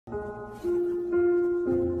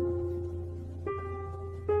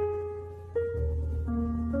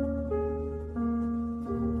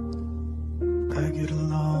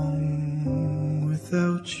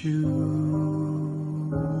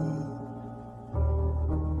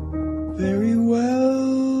Very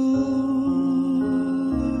well,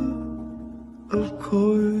 of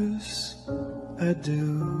course I do,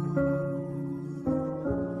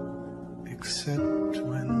 except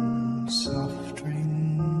when soft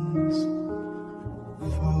rains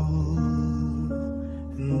fall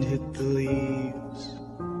and hit the leaves,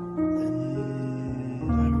 then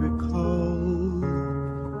I recall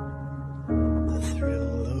the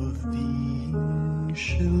thrill of being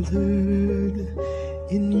sheltered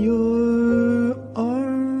in your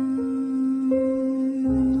arms.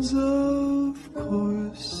 Of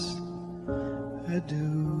course I do.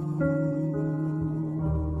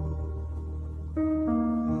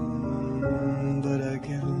 But I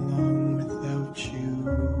get along without you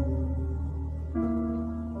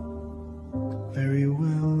very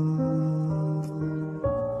well.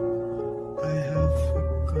 I have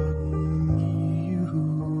forgotten you,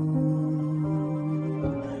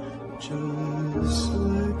 just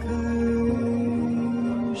like I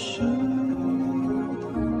should.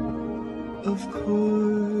 Of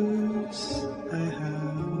course I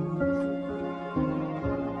have,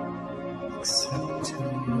 except to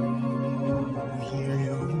hear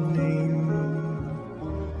your name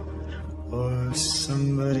or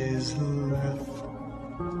somebody's laugh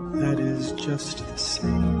that is just the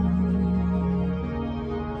same,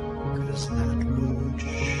 'cause that would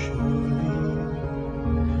surely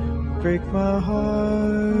break my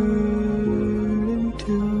heart in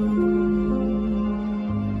two.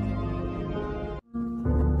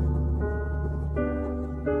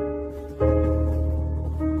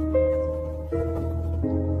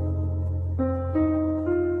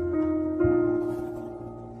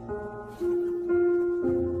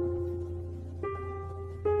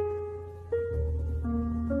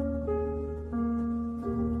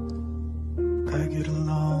 I get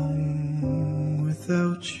along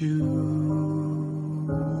without you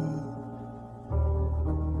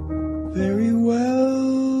very well.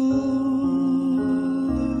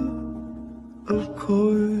 Of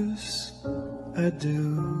course I do,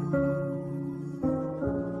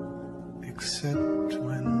 except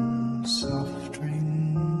when soft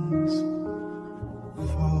rains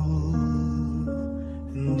fall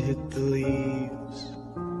and hit the leaves,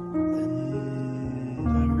 then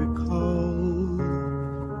I recall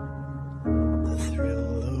the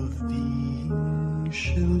thrill of being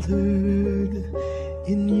sheltered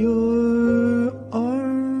in your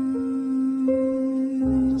arms.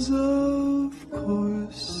 Of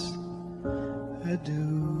course I do.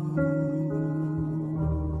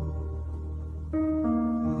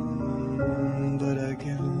 But I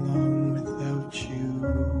get along without you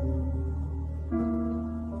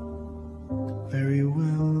very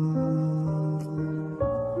well.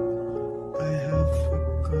 I have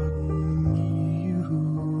forgotten you,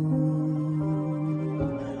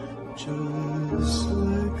 just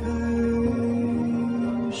like I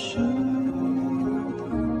should.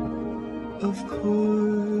 Of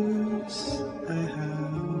course I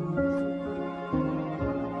have,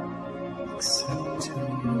 except to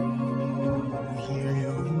hear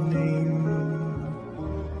your name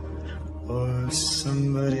or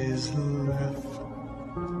somebody's laugh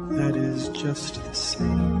that is just the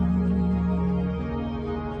same,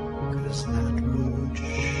 'cause that would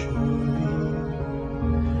surely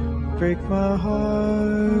break my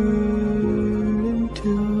heart in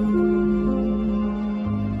two.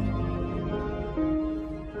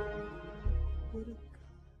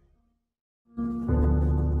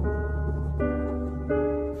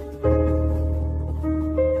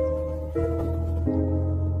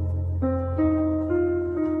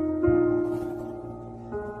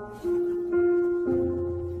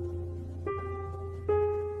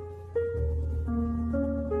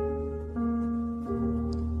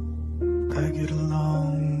 I get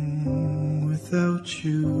along without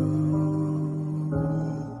you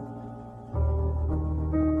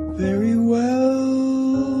very well.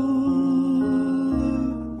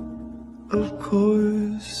 Of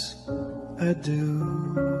course I do,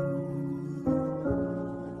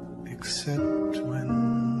 except when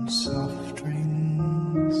soft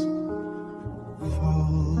rains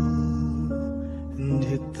fall and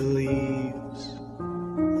hit the leaves,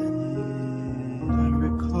 then I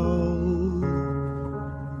recall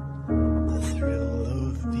the thrill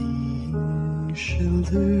of being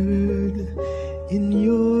sheltered in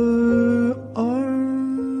your arms.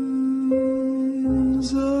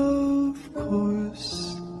 Of course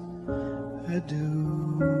I do.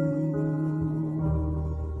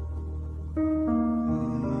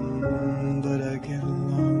 But I get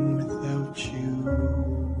along without you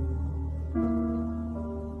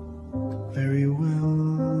very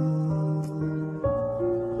well.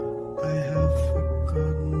 I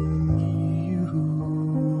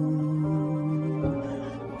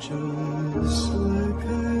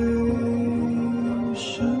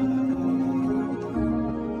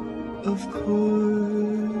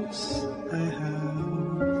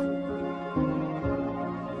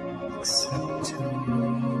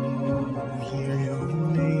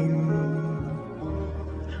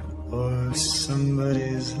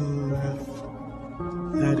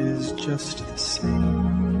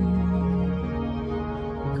same,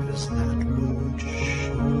 'cause that would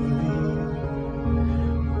surely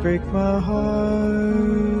break my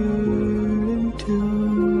heart in two.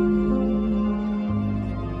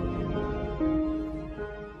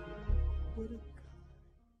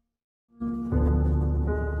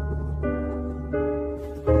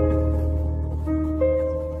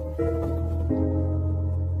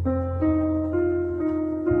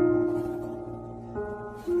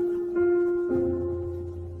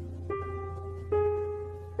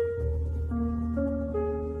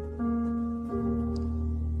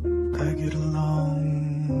 I get along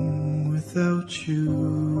without you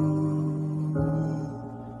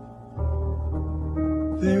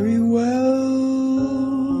very well.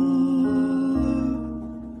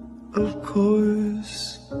 Of course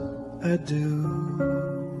I do,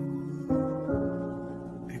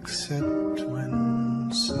 except when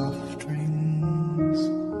soft rains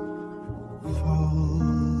fall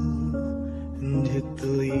and hit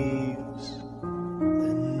the leaves.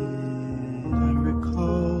 Then I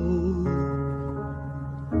recall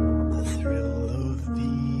the thrill of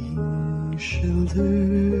being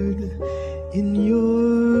sheltered in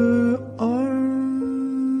your arms.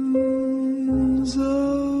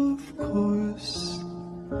 Of course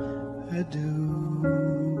I do.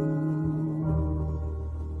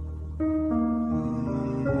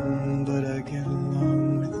 But I get along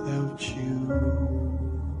without you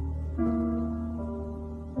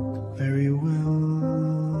very well.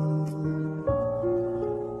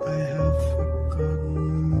 I have forgotten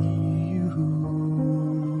you,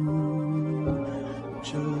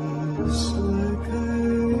 just like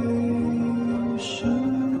I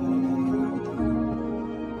should.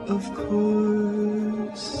 Of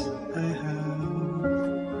course I have,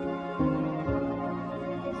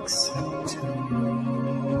 except to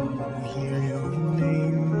hear your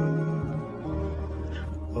name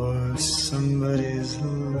or somebody's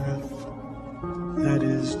laugh. That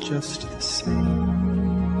is just the same,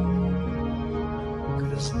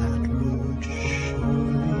 'cause that would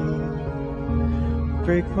surely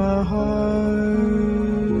break my heart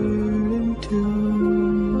in two.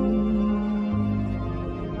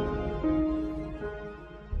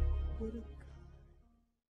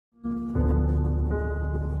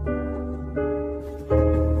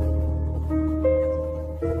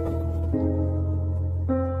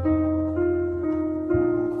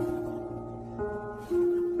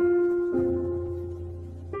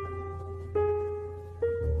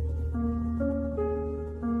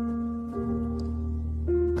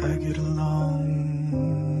 I get along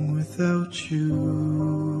without you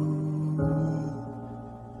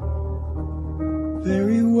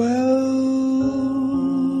very well.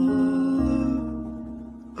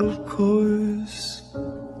 Of course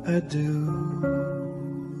I do,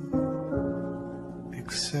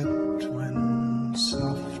 except when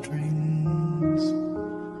soft rains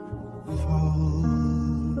fall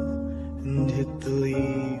and hit the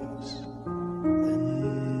leaves. Then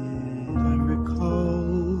I recall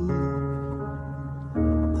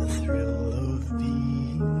the thrill of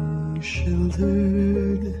being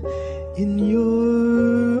sheltered in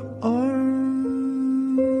your arms.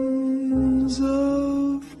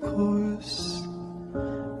 Of course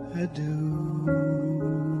I do.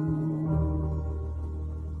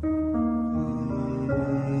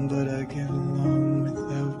 But I get along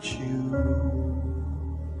without you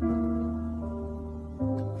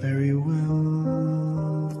very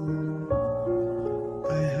well.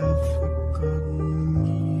 I have forgotten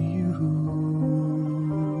you,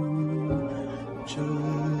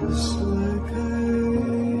 just like I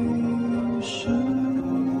should.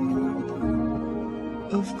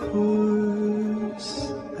 Of course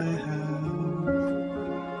I have,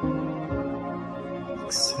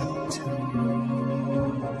 except to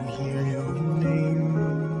hear your name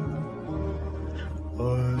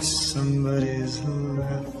or somebody's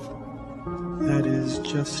laugh. That is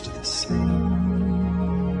just the same.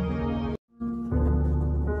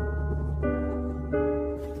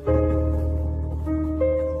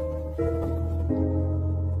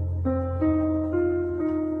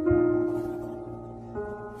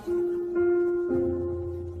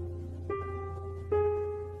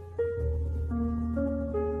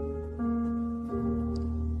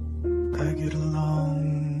 I get along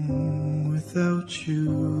without you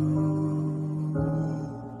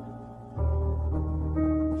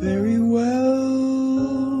very well.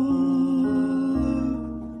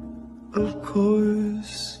 Of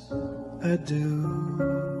course I do,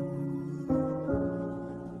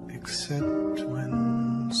 except when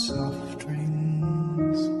soft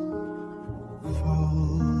rains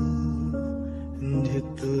fall and hit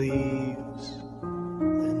the leaves.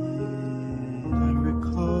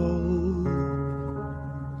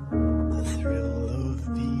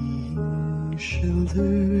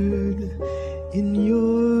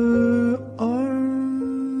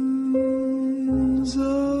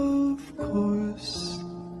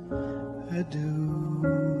 do.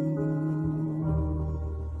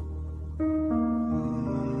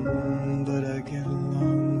 But I get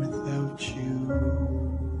along without you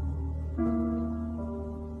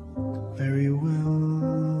very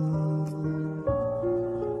well.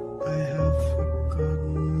 I have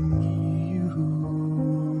forgotten you,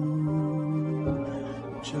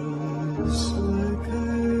 just like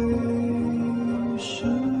I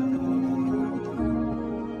should.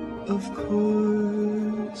 Of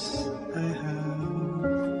course I have,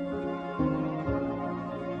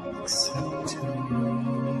 except to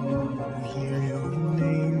hear your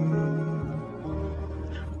name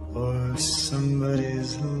or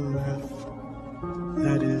somebody's laugh.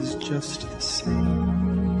 That is just the same,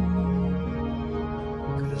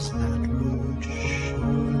 'cause that would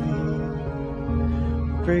surely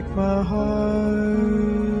break my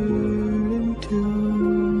heart in two.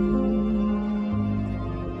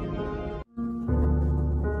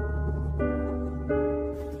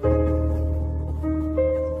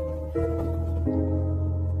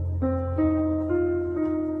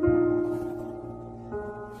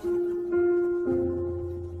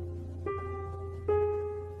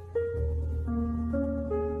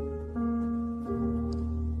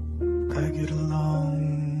 I get along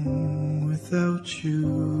without you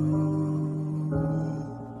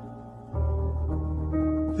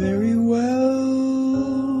very well.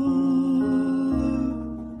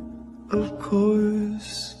 Of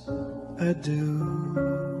course I do,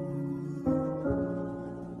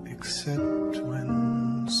 except when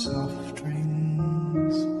soft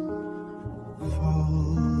rains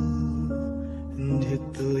fall and hit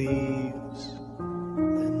the leaves.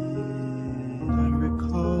 Then I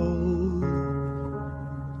recall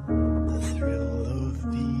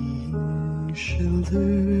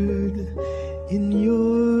sheltered in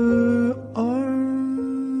your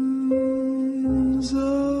arms.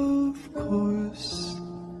 Of course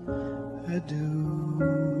I do.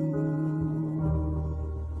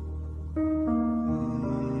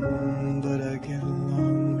 But I get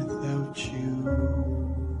along without you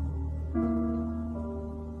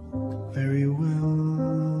very well.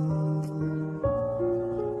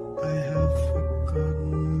 I have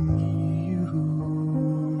forgotten you,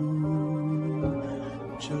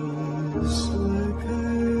 just like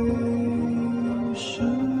I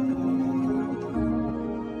should.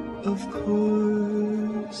 Of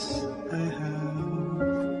course I have,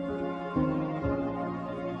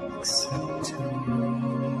 except to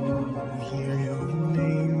hear your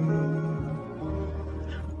name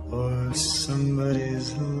or somebody's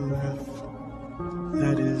laugh.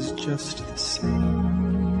 That is just the same,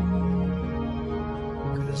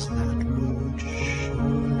 'cause that would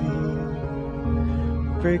surely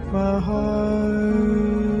break my heart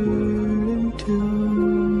in two.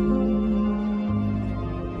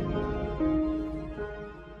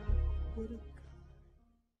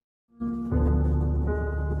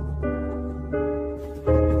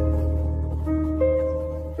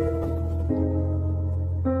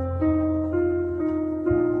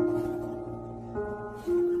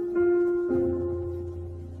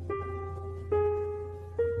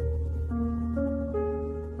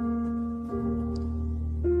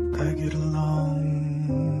 I get along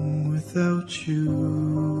without you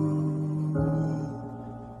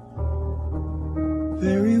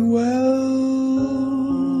very well.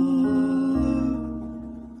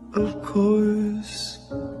 Of course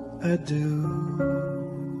I do,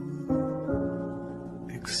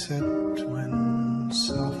 except when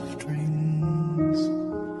soft rains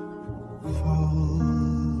fall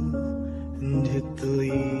and hit the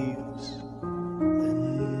leaves. Then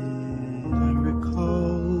I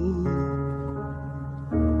recall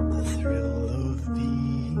the thrill of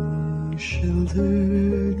being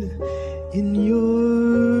sheltered in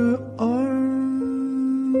your arms.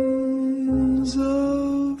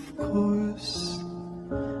 Of course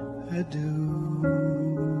I do.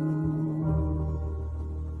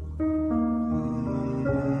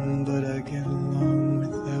 But I get along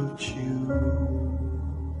without you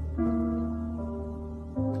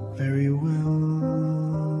very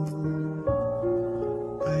well.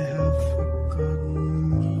 I have forgotten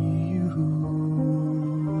you,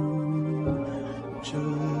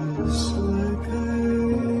 just like I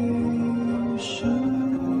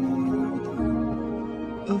should.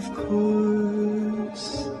 Of course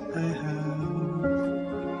I have,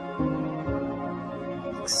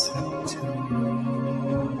 except to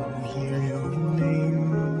hear your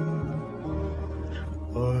name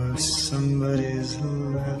or somebody's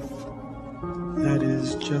laugh. That is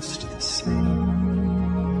just the same,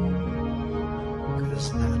 'cause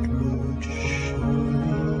that would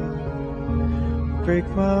surely break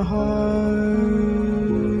my heart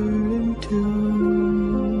in two.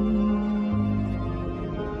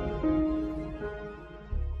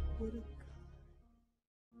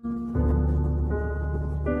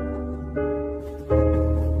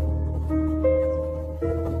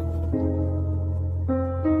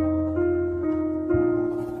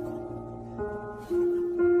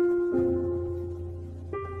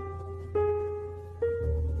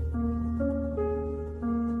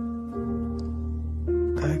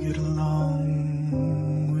 I get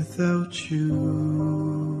along without you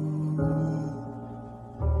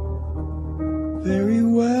very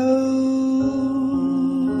well.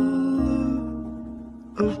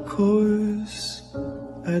 Of course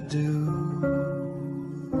I do,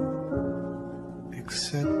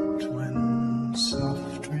 except when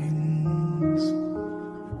soft rains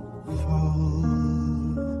fall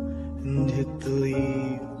and hit the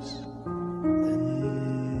leaves.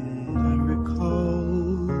 Then I recall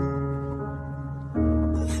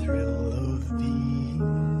the thrill of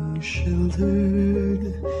being sheltered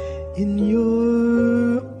in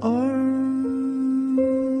your arms.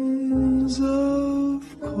 Of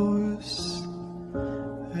course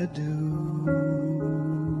I do.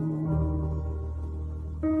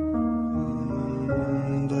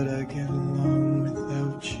 But I get along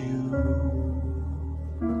without you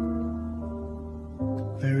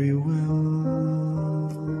very well.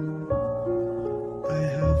 I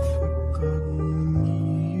have forgotten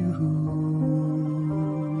you,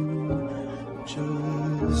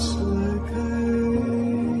 just like I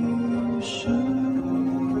should.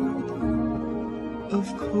 Of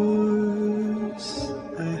course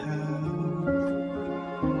I have,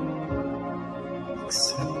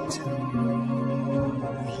 except to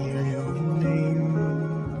hear your name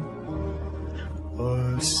or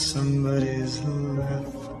somebody's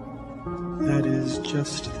laugh. That is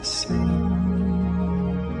just the same,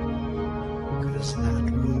 'cause that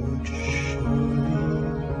would surely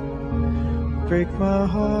break my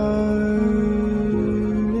heart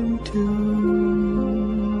in two.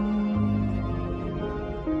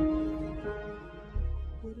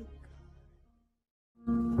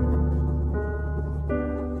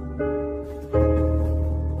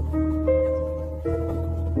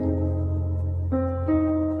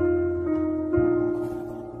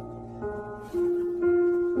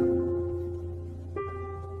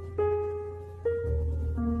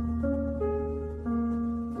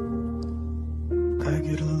 I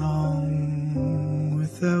get along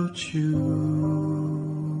without you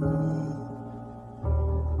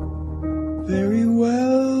very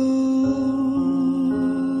well.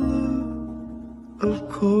 Of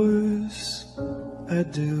course I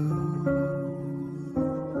do,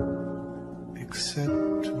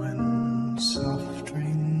 except when soft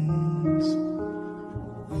rains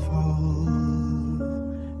fall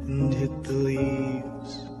and hit the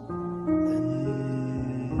leaves. Then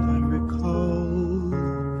I recall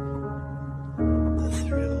the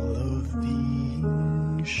thrill of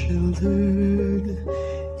being sheltered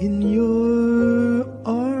in your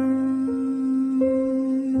arms.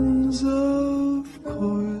 Of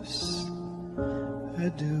course I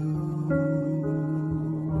do.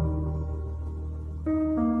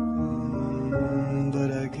 But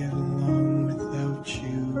I get along without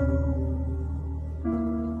you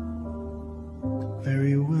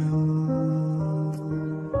very well.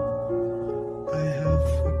 I have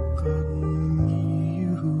forgotten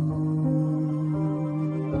you,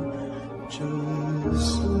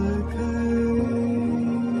 just like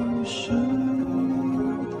I should.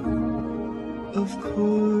 Of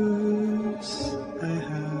course I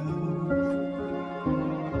have,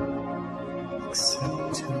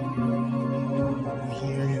 except to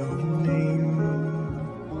hear your name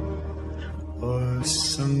or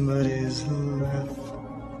somebody's laugh.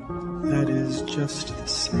 That is just the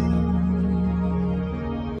same.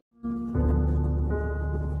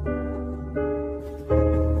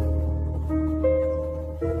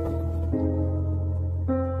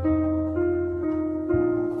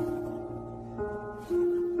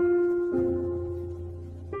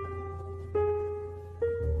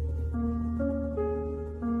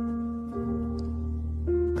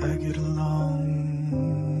 I get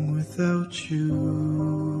along without you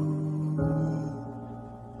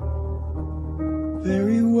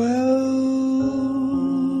very well.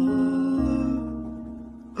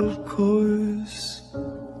 Of course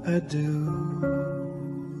I do,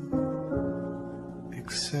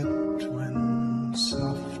 except when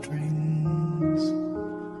soft rains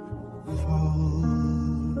fall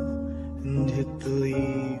and hit the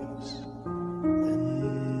leaves. Then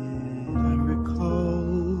I recall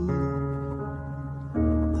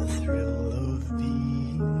the thrill of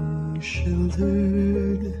being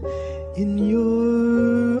sheltered in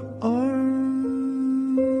your arms.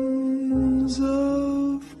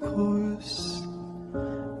 Of course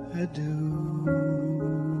I do.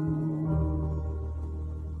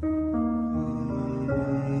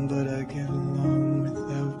 But I get along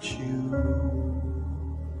without you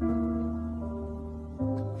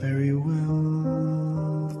very well.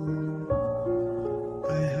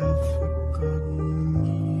 I have forgotten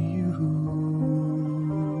you,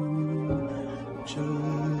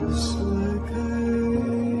 just like I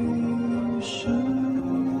should.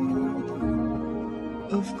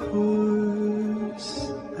 Of course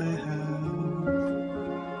I have,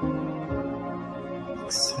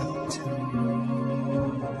 except to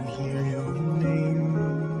hear your name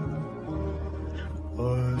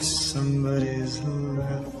or somebody's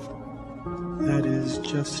laugh. That is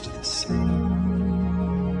just the same,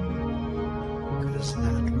 'cause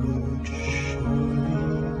that would surely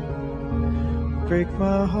break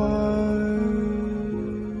my heart.